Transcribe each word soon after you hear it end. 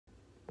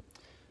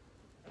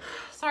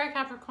Sorry,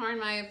 Capricorn,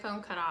 my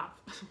phone cut off.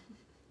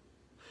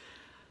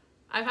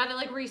 I've had to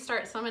like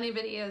restart so many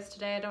videos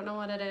today. I don't know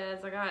what it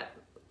is. I got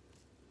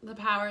the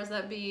powers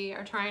that be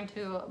are trying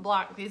to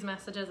block these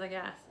messages, I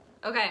guess.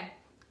 Okay,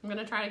 I'm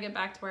gonna try to get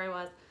back to where I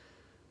was.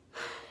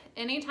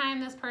 Anytime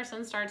this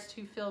person starts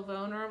to feel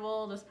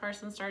vulnerable, this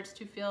person starts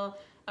to feel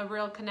a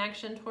real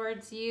connection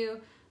towards you,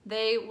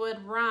 they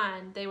would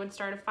run. They would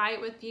start a fight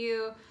with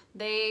you.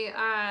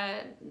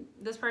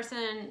 This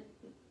person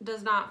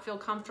does not feel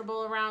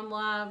comfortable around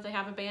love. They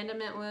have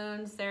abandonment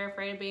wounds. They're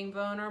afraid of being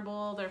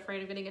vulnerable. They're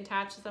afraid of getting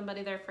attached to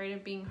somebody. They're afraid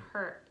of being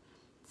hurt.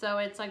 So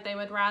it's like they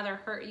would rather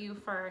hurt you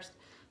first.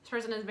 This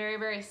person is very,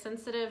 very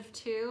sensitive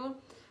too.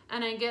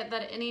 And I get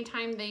that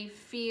anytime they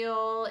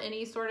feel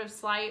any sort of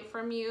slight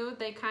from you,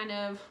 they kind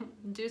of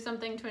do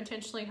something to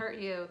intentionally hurt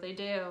you. They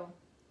do.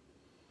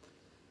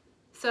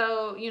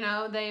 So, you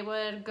know, they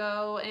would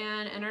go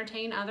and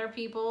entertain other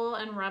people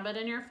and rub it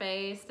in your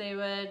face. They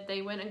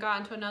went and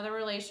got into another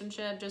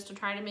relationship just to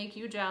try to make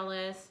you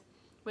jealous,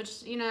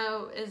 which, you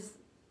know, is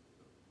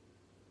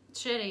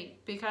shitty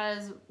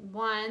because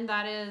one,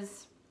 that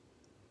is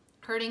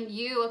hurting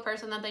you, a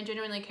person that they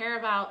genuinely care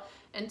about,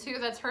 and two,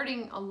 that's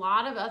hurting a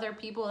lot of other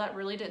people that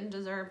really didn't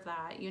deserve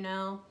that, you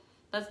know?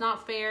 That's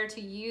not fair to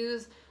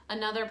use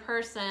another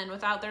person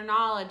without their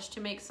knowledge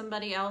to make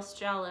somebody else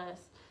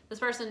jealous. This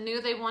person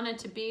knew they wanted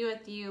to be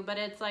with you, but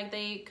it's like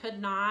they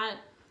could not.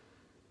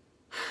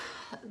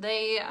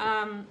 They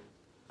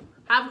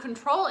have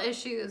control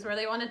issues where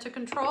they wanted to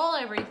control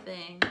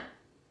everything.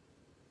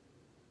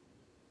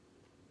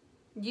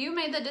 You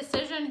made the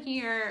decision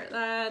here,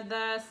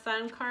 the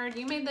Sun card,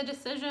 you made the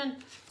decision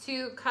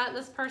to cut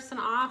this person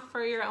off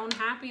for your own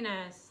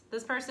happiness.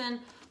 This person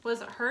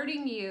was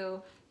hurting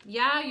you.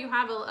 Yeah, you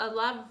have a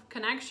love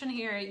connection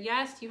here.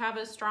 Yes, you have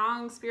a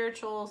strong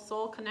spiritual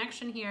soul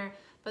connection here.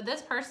 But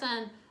this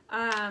person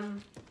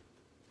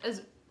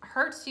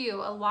hurts you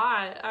a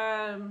lot.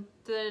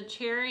 The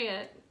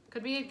Chariot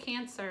could be a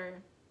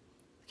Cancer.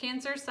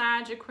 Cancer,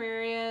 Sag,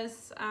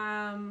 Aquarius,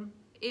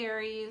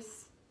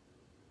 Aries,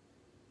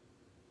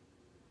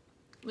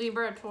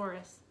 Libra,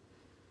 Taurus.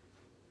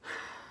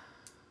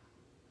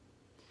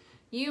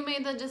 You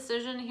made the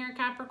decision here,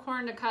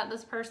 Capricorn, to cut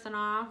this person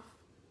off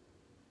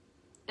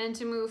and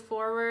to move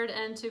forward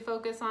and to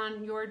focus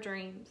on your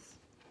dreams.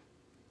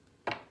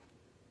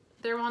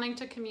 They're wanting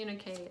to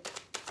communicate.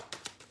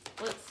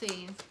 Let's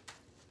see.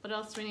 What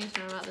else do we need to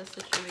know about this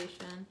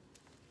situation?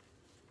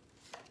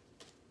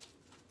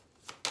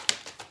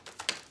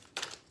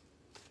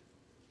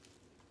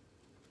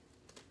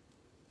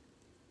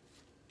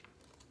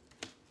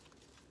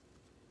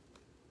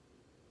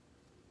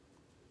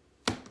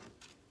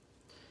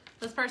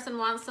 This person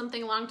wants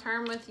something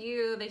long-term with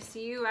you. They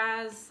see you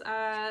as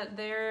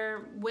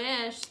their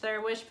wish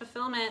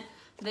fulfillment.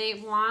 They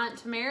want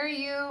to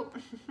marry you.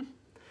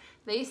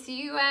 They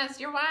see you as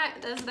your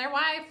wife, as their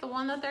wife, the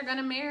one that they're going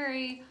to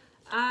marry.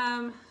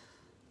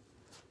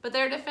 But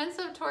they're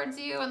defensive towards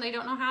you and they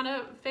don't know how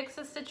to fix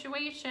a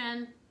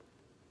situation.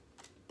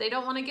 They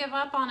don't want to give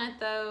up on it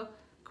though.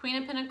 Queen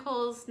of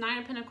Pentacles, Nine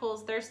of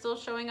Pentacles, they're still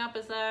showing up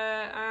as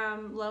a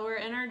lower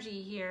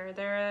energy here.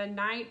 They're a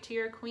knight to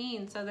your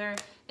queen, so they're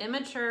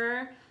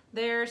immature.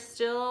 They're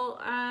still,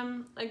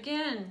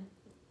 again,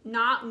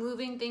 not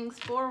moving things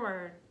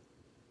forward.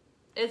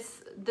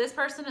 This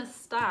person is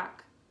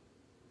stuck.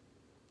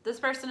 This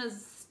person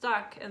is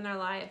stuck in their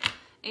life.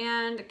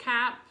 And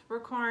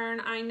Capricorn,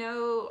 I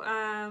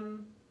know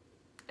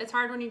it's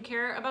hard when you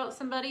care about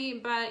somebody,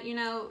 but you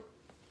know,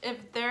 if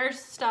they're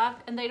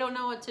stuck and they don't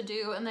know what to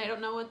do and they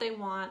don't know what they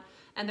want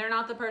and they're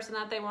not the person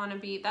that they want to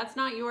be, that's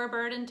not your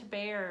burden to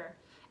bear.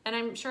 And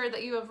I'm sure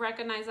that you have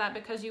recognized that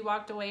because you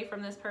walked away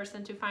from this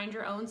person to find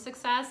your own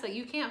success, that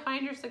you can't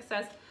find your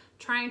success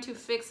trying to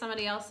fix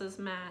somebody else's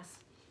mess.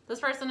 This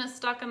person is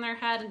stuck in their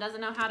head and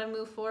doesn't know how to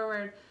move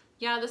forward.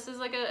 Yeah, this is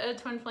like a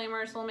twin flame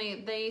or a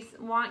soulmate. They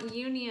want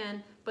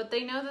union, but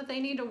they know that they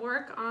need to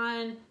work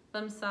on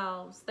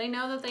themselves. They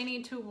know that they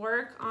need to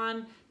work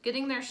on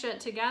getting their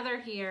shit together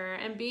here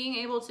and being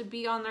able to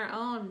be on their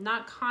own,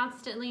 not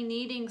constantly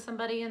needing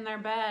somebody in their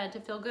bed to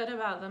feel good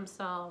about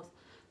themselves.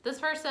 This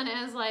person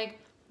is like,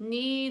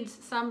 needs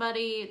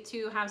somebody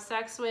to have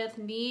sex with,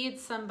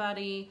 needs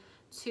somebody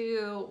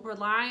to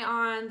rely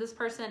on. This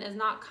person is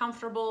not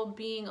comfortable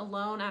being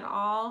alone at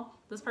all.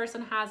 This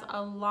person has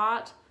a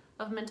lot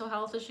of mental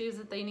health issues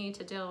that they need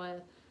to deal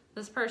with.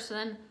 This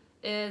person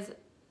is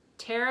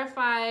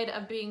terrified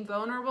of being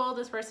vulnerable.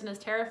 This person is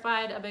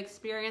terrified of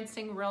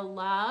experiencing real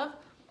love.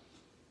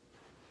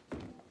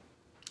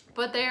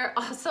 But they're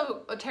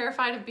also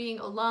terrified of being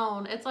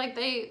alone. It's like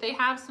they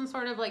have some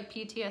sort of like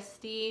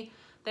PTSD.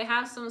 They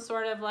have some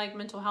sort of like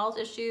mental health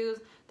issues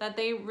that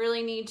they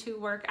really need to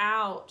work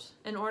out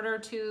in order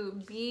to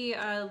be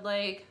a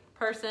like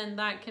person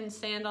that can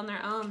stand on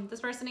their own.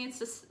 This person needs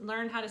to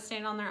learn how to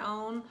stand on their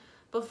own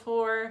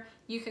before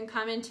you can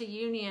come into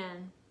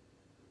union.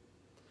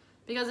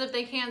 Because if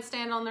they can't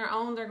stand on their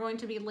own, they're going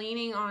to be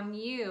leaning on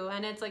you.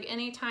 And it's like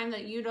anytime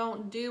that you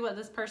don't do what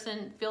this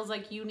person feels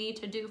like you need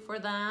to do for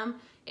them,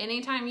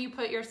 Anytime you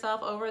put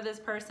yourself over this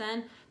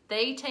person,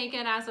 they take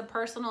it as a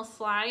personal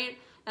slight,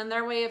 and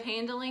their way of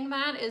handling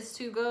that is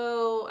to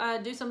go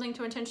do something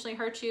to intentionally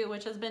hurt you,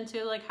 which has been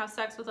to like have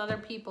sex with other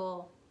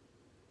people.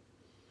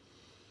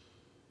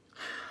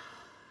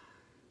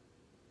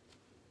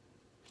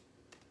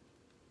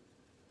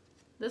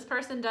 This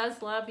person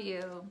does love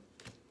you.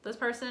 This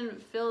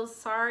person feels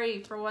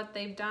sorry for what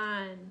they've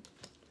done.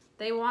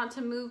 They want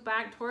to move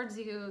back towards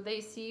you.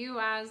 They see you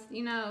as,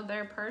 you know,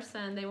 their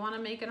person. They want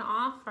to make an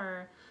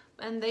offer,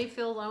 and they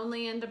feel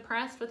lonely and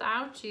depressed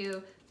without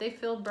you. They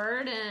feel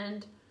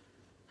burdened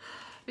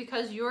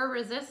because you're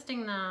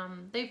resisting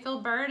them. They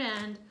feel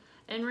burdened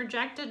and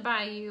rejected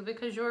by you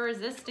because you're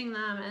resisting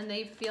them, and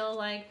they feel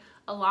like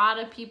a lot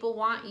of people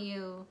want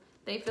you.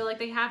 They feel like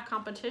they have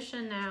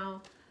competition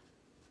now,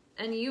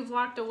 and you've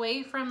walked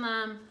away from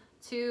them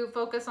to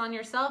focus on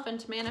yourself and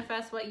to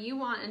manifest what you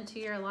want into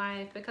your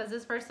life, because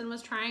this person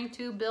was trying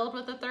to build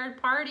with a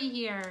third party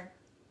here.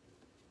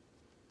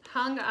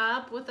 Hung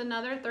up with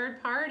another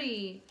third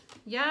party.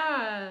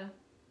 Yeah.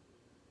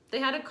 They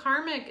had a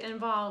karmic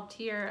involved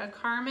here. A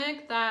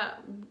karmic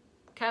that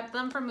kept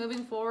them from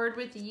moving forward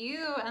with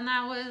you, and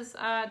that was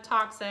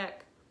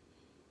toxic.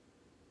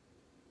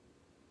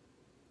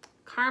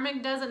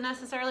 Karmic doesn't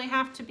necessarily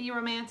have to be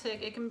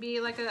romantic. It can be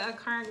like a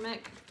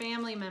karmic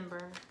family member.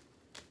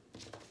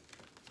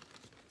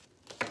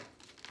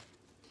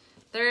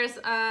 There's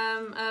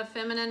a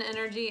feminine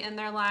energy in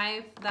their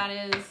life that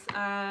is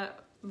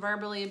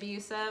verbally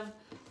abusive,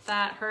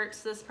 that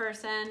hurts this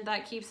person,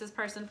 that keeps this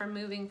person from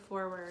moving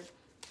forward.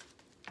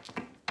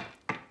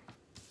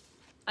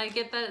 I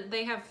get that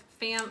they have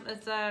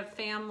it's a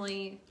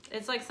family.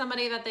 It's like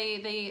somebody that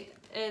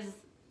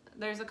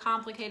there's a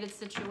complicated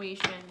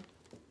situation.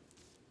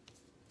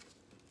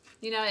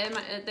 You know,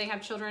 they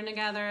have children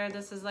together.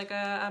 This is like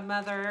a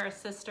mother, a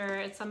sister.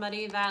 It's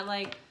somebody that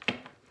like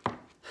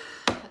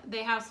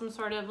they have some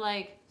sort of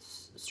like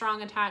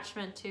strong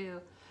attachment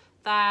to,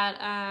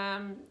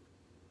 that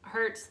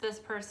hurts this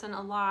person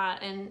a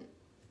lot and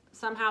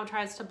somehow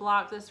tries to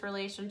block this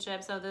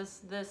relationship. So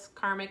this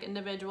karmic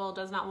individual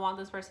does not want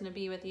this person to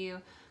be with you,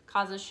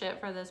 causes shit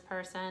for this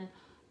person.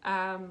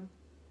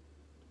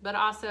 But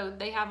also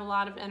they have a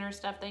lot of inner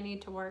stuff they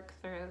need to work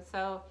through.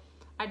 So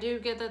I do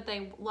get that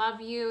they love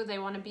you, they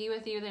want to be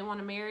with you, they want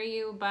to marry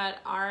you, but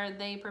are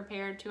they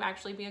prepared to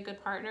actually be a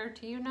good partner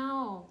to you?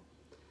 No.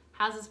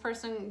 Has this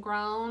person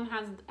grown?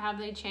 Have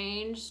they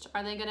changed?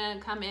 Are they going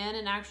to come in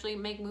and actually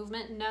make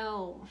movement?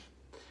 No.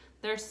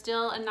 They're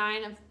still a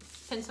Knight of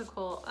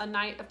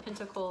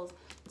Pentacles.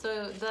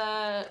 So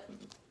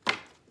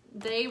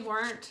they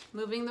weren't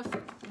moving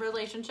the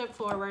relationship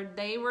forward.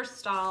 They were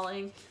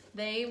stalling.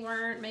 They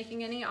weren't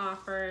making any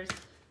offers.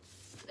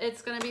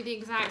 It's going to be the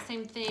exact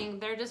same thing.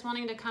 They're just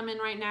wanting to come in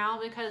right now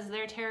because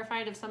they're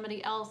terrified of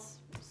somebody else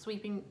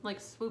swooping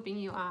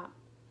you up.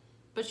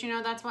 But you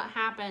know, that's what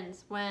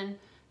happens when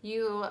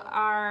you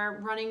are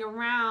running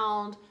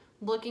around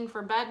looking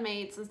for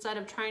bedmates instead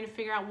of trying to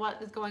figure out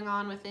what is going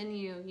on within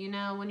you. You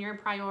know, when your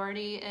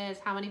priority is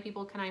how many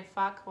people can I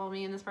fuck while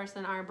me and this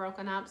person are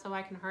broken up so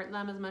I can hurt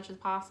them as much as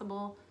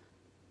possible.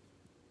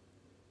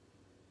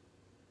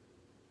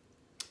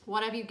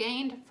 What have you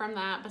gained from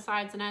that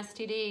besides an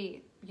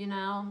STD? You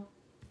know?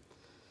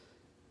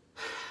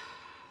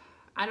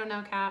 I don't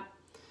know, Cap.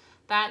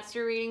 That's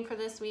your reading for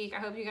this week. I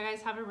hope you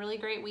guys have a really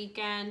great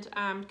weekend.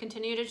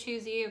 Continue to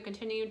choose you.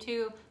 Continue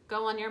to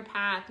go on your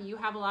path. You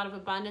have a lot of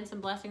abundance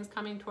and blessings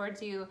coming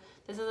towards you.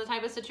 This is the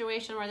type of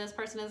situation where this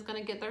person is going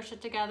to get their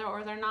shit together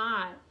or they're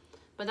not.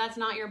 But that's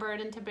not your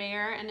burden to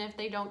bear. And if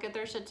they don't get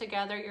their shit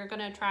together, you're going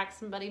to attract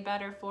somebody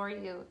better for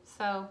you.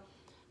 So,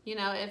 you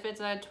know, if it's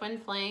a twin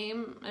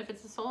flame, if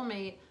it's a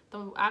soulmate,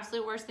 the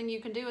absolute worst thing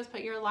you can do is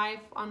put your life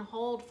on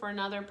hold for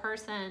another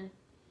person.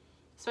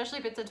 Especially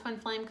if it's a twin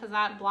flame, because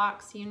that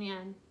blocks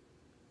union.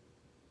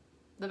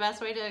 The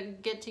best way to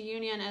get to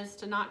union is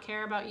to not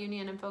care about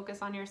union and focus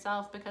on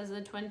yourself, because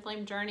the twin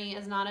flame journey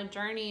is not a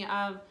journey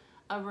of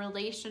a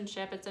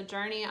relationship. It's a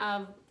journey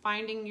of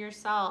finding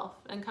yourself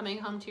and coming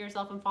home to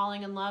yourself and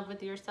falling in love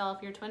with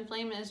yourself. Your twin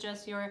flame is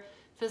just your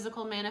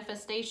physical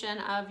manifestation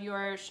of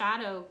your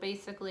shadow,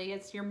 basically.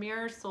 It's your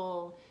mirror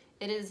soul.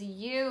 It is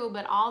you,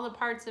 but all the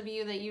parts of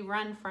you that you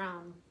run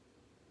from.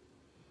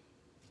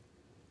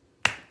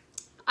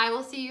 I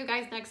will see you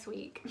guys next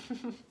week.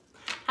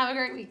 Have a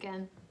great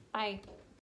weekend. Bye.